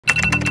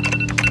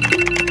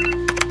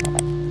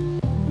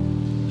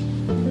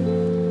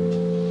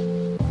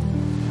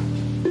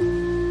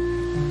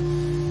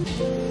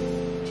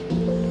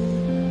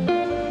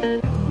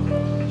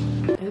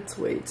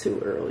too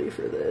early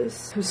for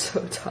this. I'm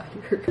so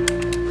tired.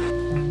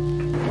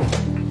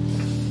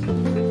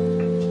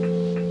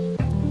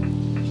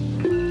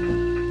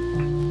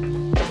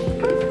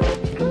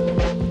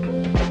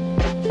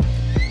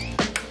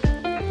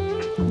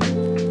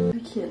 I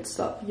can't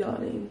stop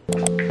yawning.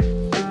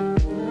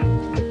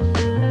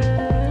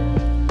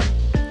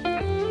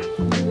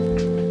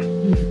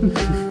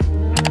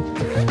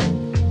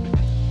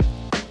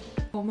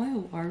 All my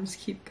alarms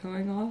keep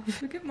going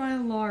off. Look at my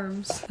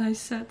alarms. I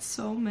set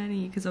so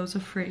many because I was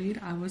afraid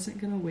I wasn't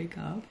gonna wake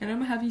up. And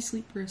I'm a heavy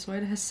sleeper, so I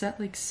had to set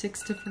like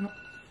 6 different.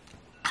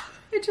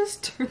 I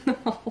just turned them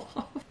all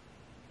off.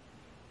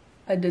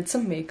 I did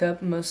some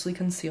makeup, mostly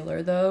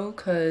concealer though,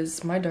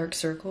 cause my dark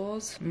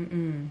circles,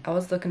 I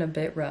was looking a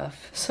bit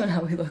rough. So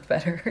now we look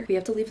better. We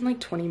have to leave in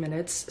like 20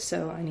 minutes,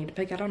 so I need to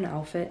pick out an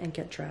outfit and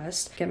get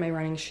dressed, get my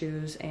running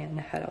shoes, and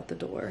head out the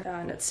door.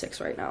 And it's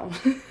 6 right now,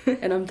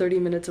 and I'm 30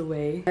 minutes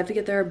away. I have to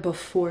get there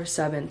before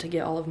 7 to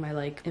get all of my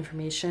like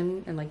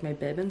information and like my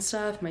bib and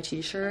stuff, my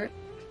t-shirt.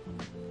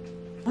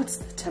 What's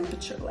the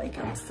temperature like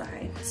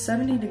outside?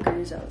 70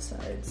 degrees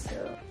outside,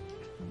 so.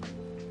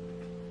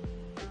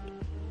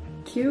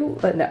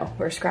 Cute, but no,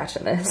 we're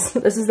scratching this.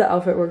 This is the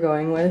outfit we're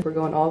going with. We're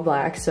going all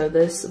black. So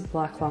this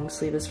black long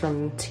sleeve is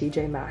from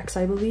TJ Maxx,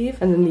 I believe.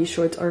 And then these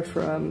shorts are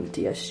from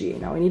DSG.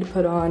 Now I need to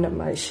put on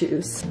my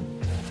shoes.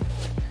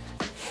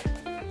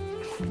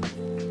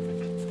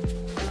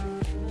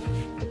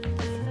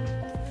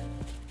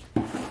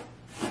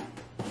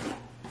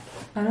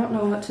 I don't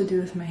know what to do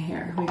with my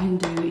hair. We can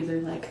do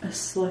either like a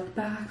slick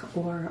back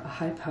or a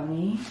high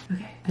pony.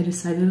 Okay, I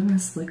decided on a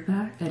slick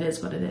back. It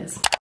is what it is.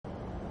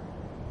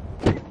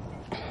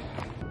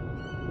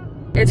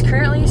 It's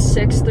currently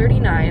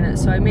 6:39,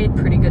 so I made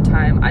pretty good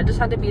time. I just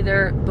had to be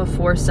there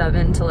before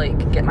 7 to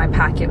like get my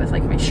packet with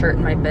like my shirt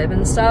and my bib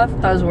and stuff.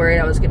 I was worried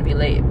I was gonna be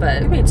late,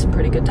 but I made some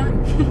pretty good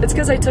time. It's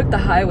because I took the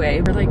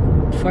highway. We're like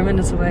 4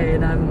 minutes away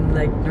and I'm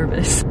like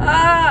nervous.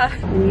 Ah!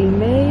 We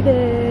made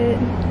it!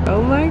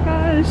 Oh my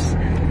gosh!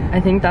 I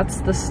think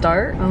that's the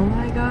start. Oh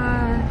my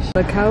gosh.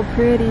 Look how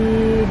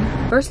pretty.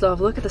 First off,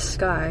 look at the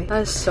sky.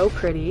 That is so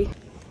pretty.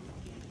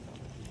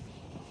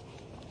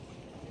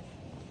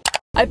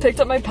 I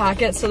picked up my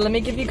packet, so let me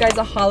give you guys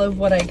a haul of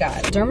what I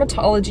got.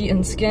 Dermatology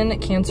and Skin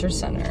Cancer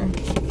Center.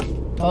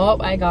 Oh,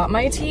 I got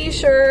my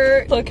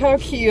t-shirt. Look how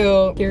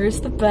cute. Here's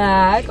the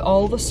back,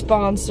 all the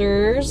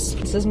sponsors.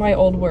 This is my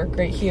old work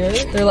right here.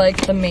 They're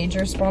like the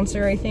major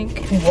sponsor, I think.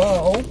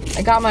 Whoa.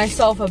 I got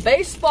myself a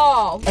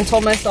baseball. I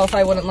told myself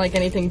I wouldn't like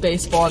anything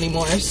baseball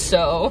anymore,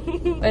 so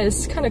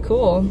it's kind of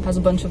cool. Has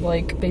a bunch of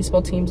like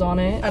baseball teams on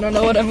it. I don't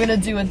know what I'm gonna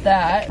do with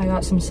that. I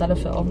got some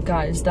Cetaphil.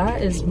 Guys,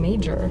 that is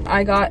major.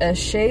 I got a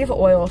shave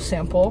oil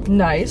sample.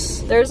 Nice.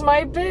 There's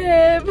my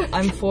bib.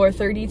 I'm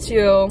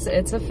 432.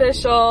 It's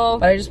official.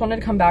 But I just wanted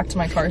to come back to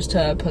my cars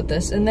to put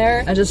this in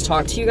there and just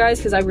talk to you guys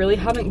because I really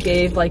haven't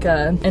gave like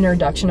a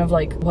introduction of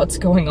like what's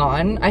going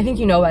on. I think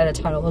you know by the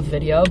title of the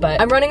video,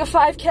 but I'm running a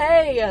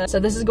 5K.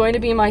 So this is going to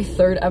be my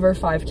 3rd ever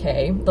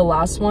 5K. The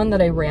last one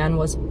that I ran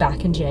was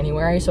back in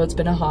January, so it's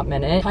been a hot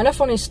minute. Kind of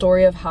funny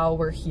story of how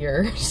we're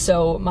here.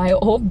 So my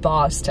old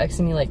boss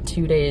texted me like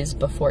 2 days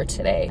before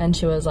today and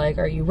she was like,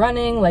 are you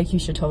running? Like you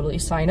should totally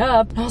sign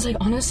up. And I was like,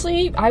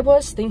 honestly, I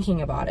was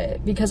thinking about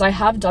it because I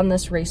have done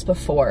this race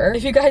before.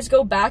 If you guys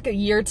go back a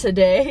year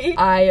today,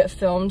 I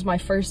filmed my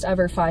first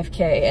ever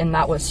 5K and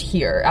that was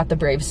here at the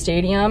Braves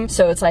Stadium.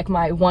 So it's like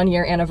my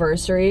 1-year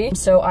anniversary.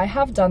 So I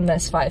have done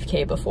this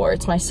 5K before.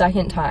 It's my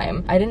 2nd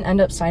time. I didn't end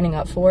up signing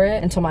up for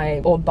it until my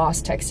old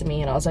boss texted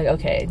me and I was like,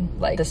 okay,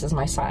 like this is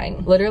my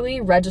sign.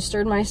 Literally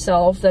registered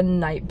myself the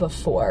night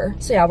before.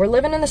 So yeah, we're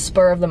living in the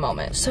spur of the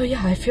moment. So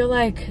yeah, I feel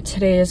like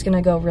today is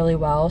gonna go really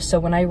well. So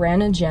when I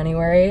ran in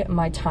January,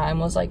 my time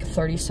was like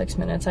 36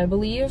 minutes, I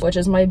believe, which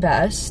is my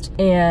best.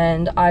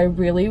 And I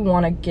really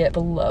wanna get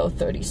below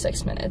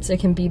 36 minutes.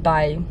 It can be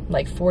by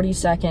like 40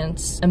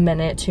 seconds, a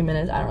minute, 2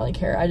 minutes, I don't really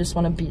care. I just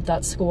want to beat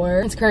that score.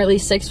 It's currently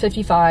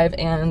 6:55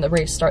 and the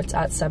race starts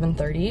at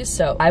 7:30.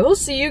 So I will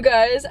see you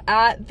guys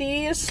at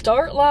the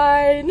start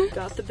line.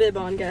 Got the bib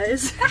on,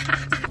 guys.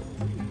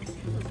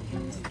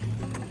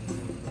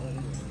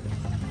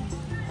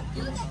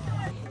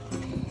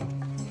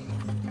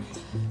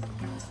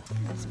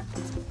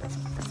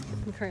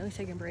 I'm currently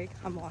taking a break.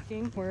 I'm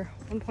walking. We're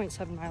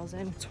 1.7 miles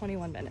in,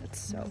 21 minutes,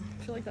 so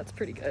I feel like that's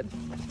pretty good.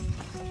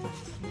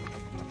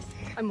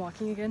 I'm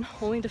walking again,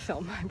 only to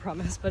film, I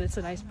promise, but it's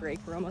a nice break.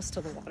 We're almost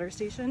to the water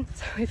station.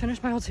 So we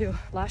finished mile 2,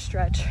 last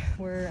stretch.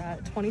 We're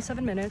at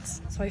 27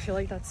 minutes, so I feel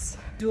like that's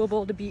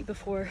doable to beat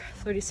before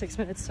 36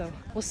 minutes, so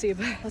we'll see,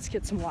 but let's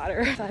get some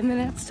water. 5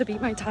 minutes to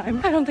beat my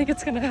time. I don't think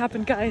it's gonna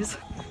happen, guys.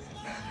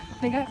 I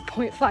think I have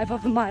 0.5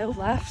 of a mile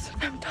left.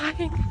 I'm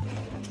dying.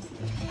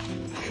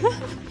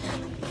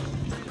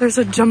 There's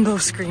a jumbo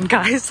screen,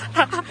 guys.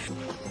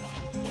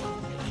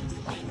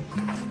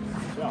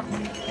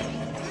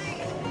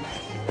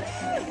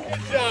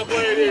 Good job,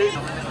 ladies.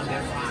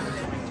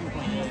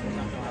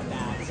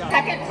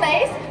 Second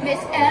place, Miss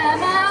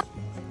Emma.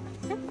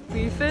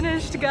 We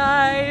finished,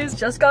 guys.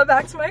 Just got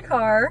back to my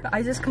car.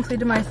 I just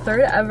completed my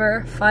 3rd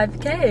ever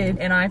 5K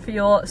and I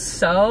feel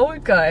so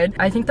good.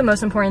 I think the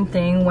most important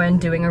thing when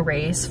doing a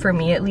race, for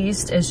me at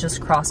least, is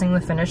just crossing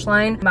the finish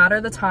line. No matter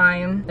the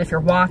time, if you're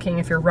walking,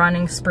 if you're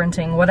running,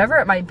 sprinting, whatever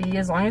it might be,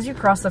 as long as you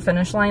cross the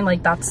finish line,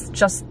 like that's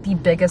just the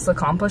biggest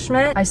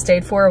accomplishment. I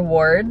stayed for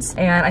awards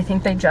and I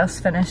think they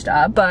just finished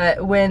up,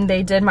 but when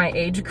they did my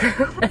age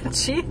group and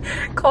she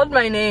called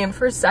my name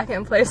for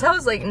 2nd place, I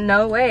was like,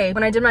 no way.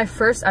 When I did my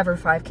 1st ever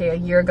 5K a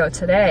year ago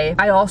today,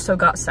 I also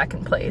got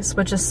 2nd place,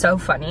 which is so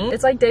funny.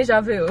 It's like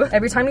deja vu.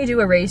 Every time you do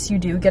a race, you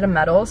do get a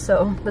medal.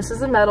 So this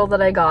is a medal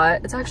that I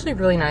got. It's actually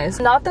really nice.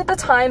 Not that the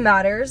time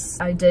matters.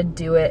 I did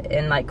do it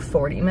in like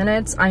 40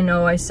 minutes. I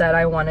know I said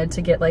I wanted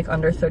to get like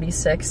under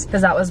 36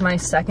 because that was my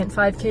 2nd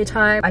 5K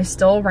time. I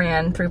still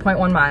ran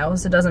 3.1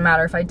 miles. It doesn't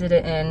matter if I did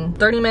it in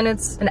 30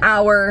 minutes, an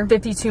hour,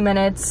 52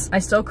 minutes. I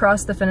still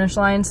crossed the finish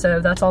line,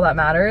 so that's all that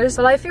matters.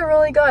 But I feel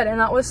really good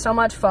and that was so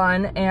much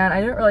fun, and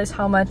I didn't realize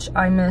how much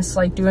I miss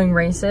like doing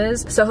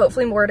races, so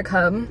hopefully more to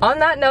come. On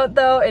that note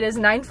though, it is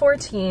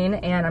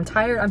 9:14 and I'm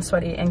tired, I'm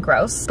sweaty and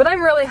gross, but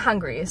I'm really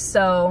hungry,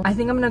 so I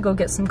think I'm gonna go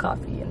get some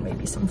coffee and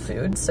maybe some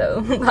food.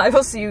 So I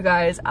will see you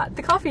guys at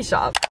the coffee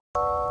shop.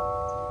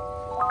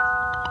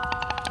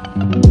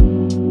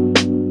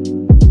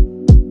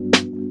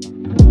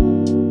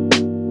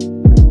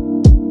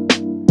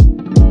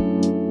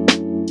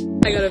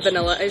 I got a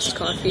vanilla iced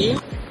coffee.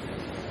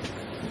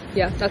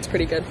 Yeah, that's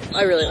pretty good.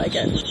 I really like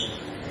it.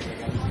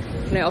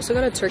 And I also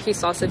got a turkey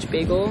sausage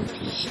bagel.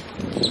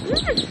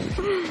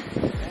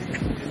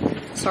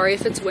 Sorry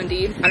if it's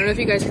windy. I don't know if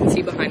you guys can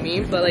see behind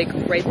me, but like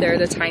right there,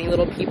 the tiny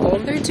little people,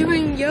 they're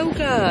doing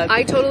yoga.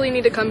 I totally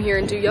need to come here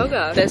and do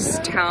yoga. This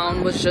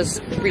town was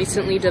just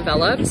recently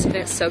developed and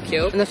it's so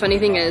cute. And the funny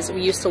thing is,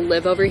 we used to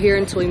live over here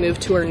until we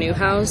moved to our new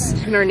house,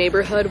 and our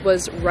neighborhood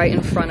was right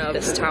in front of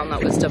this town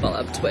that was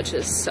developed, which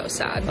is so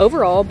sad.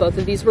 Overall, both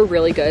of these were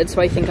really good,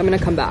 so I think I'm gonna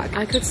come back.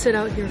 I could sit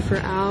out here for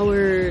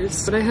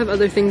hours, but I have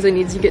other things I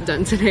need to get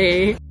done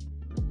today.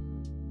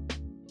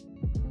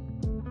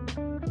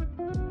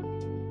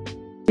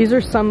 These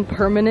are some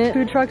permanent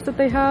food trucks that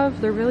they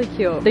have. They're really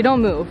cute. They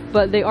don't move,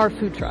 but they are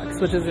food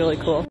trucks, which is really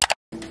cool.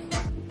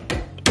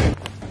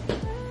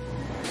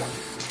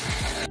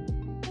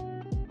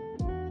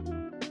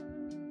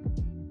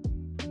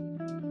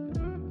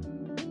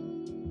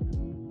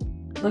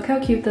 Look how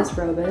cute this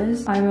robe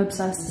is. I'm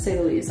obsessed to say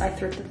the least. I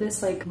thrifted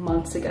this like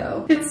months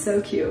ago. It's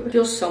so cute. It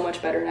feels so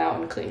much better now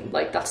and clean.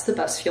 Like that's the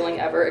best feeling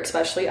ever,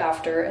 especially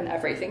after an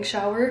everything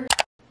shower.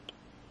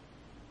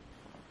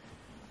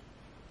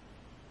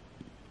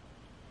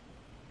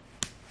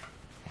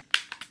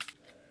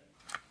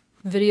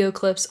 Video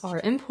clips are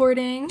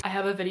importing. I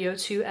have a video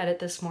to edit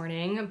this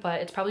morning,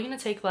 but it's probably gonna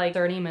take like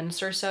 30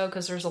 minutes or so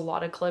because there's a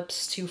lot of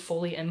clips to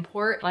fully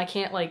import. I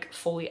can't like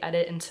fully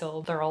edit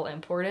until they're all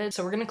imported.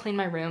 So we're gonna clean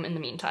my room in the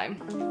meantime.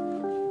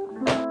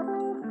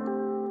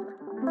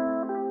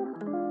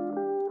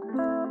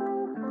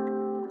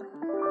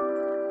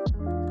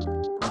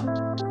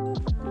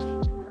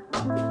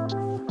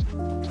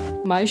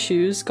 My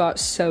shoes got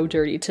so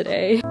dirty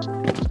today.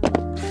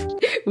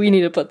 We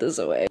need to put this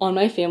away. On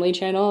my family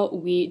channel,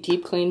 we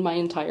deep cleaned my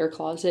entire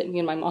closet, me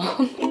and my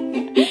mom.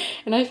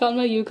 And I found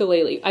my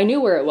ukulele. I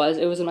knew where it was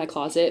in my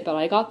closet, but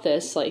I got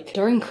this like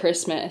during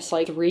Christmas,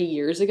 like 3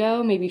 years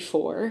ago, maybe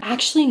 4.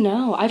 Actually,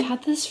 no, I've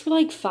had this for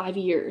like 5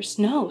 years.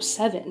 No,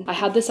 7. I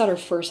had this at our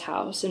first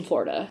house in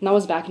Florida, and that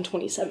was back in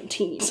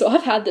 2017. So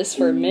I've had this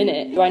for a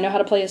minute. Do I know how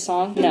to play a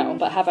song? No,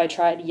 but have I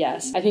tried?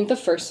 Yes. I think the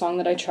first song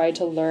that I tried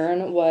to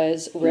learn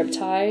was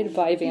Riptide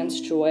by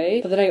Vance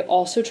Joy, but then I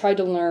also tried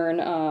to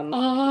learn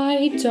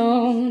I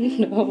Don't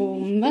Know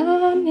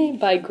My Name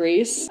by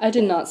Grace. I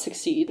did not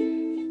succeed.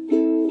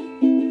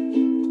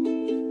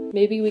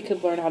 Maybe we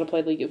could learn how to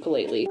play the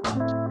ukulele.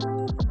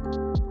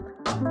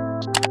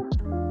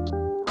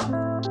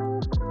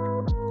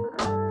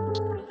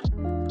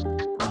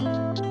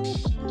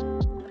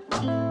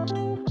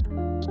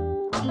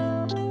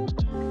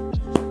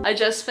 I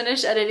just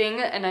finished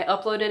editing and I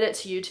uploaded it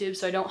to YouTube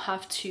so I don't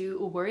have to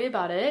worry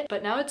about it.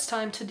 But now it's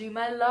time to do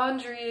my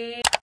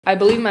laundry. I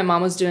believe my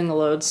mom was doing the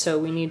loads, so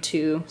we need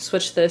to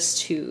switch this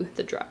to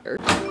the dryer.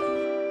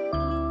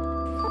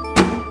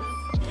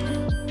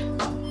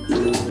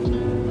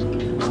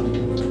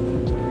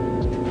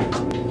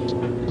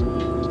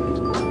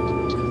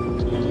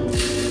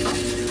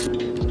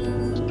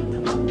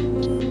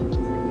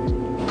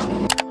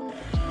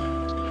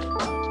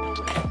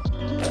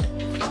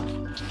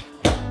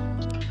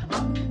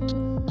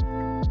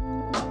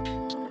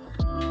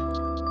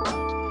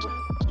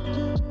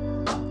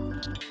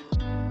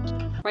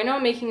 Right now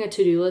I'm making a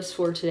to-do list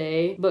for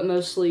today, but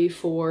mostly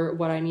for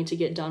what I need to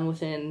get done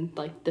within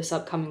like this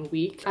upcoming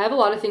week. I have a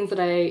lot of things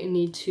that I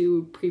need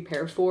to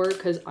prepare for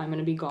because I'm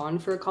gonna be gone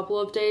for a couple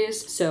of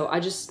days. So I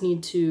just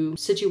need to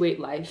situate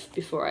life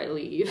before I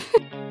leave.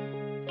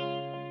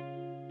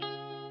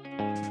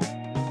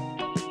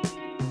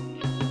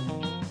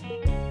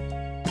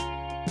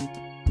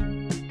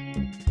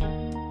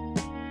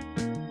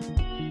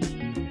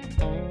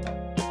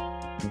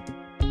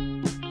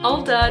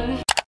 All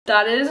done.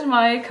 That is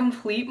my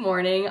complete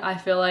morning. I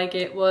feel like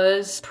it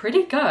was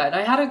pretty good.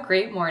 I had a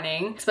great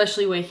morning,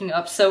 especially waking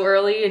up so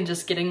early and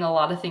just getting a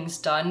lot of things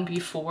done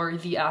before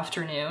the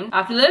afternoon.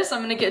 After this,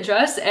 I'm gonna get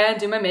dressed and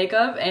do my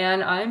makeup,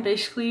 and I'm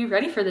basically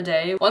ready for the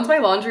day. Once my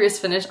laundry is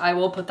finished, I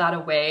will put that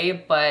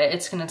away, but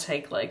it's gonna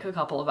take like a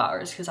couple of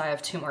hours because I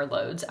have 2 more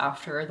loads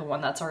after the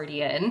one that's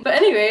already in. But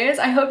anyways,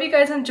 I hope you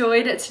guys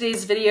enjoyed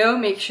today's video.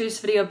 Make sure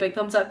this video a big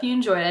thumbs up if you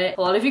enjoyed it.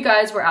 A lot of you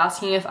guys were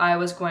asking if I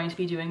was going to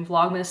be doing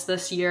Vlogmas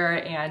this year,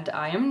 and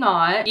I am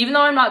not. Even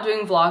though I'm not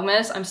doing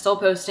Vlogmas, I'm still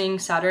posting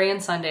Saturday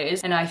and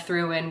Sundays, and I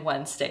threw in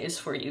Wednesdays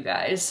for you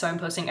guys. So I'm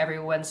posting every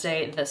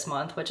Wednesday this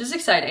month, which is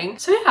exciting.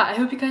 So yeah, I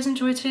hope you guys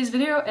enjoyed today's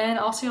video, and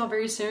I'll see y'all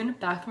very soon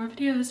back with more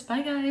videos.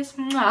 Bye guys.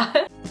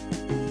 Mwah.